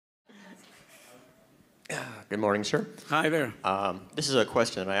Good morning, sir. Hi there. This is a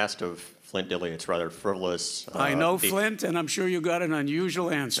question I asked of Flint Dilley. It's rather frivolous. I know Flint, and I'm sure you got an unusual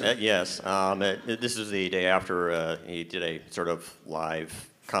answer. Yes. This is the day after he did a sort of live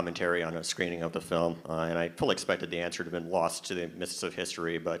commentary on a screening of the film, and I fully expected the answer to have been lost to the mists of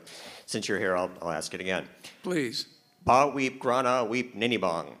history, but since you're here, I'll ask it again. Please. Ba weep grana weep ninny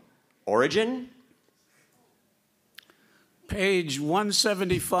bong. Origin? Page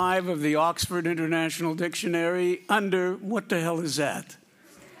 175 of the Oxford International Dictionary under what the hell is that?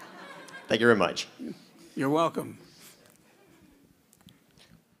 Thank you very much. You're welcome.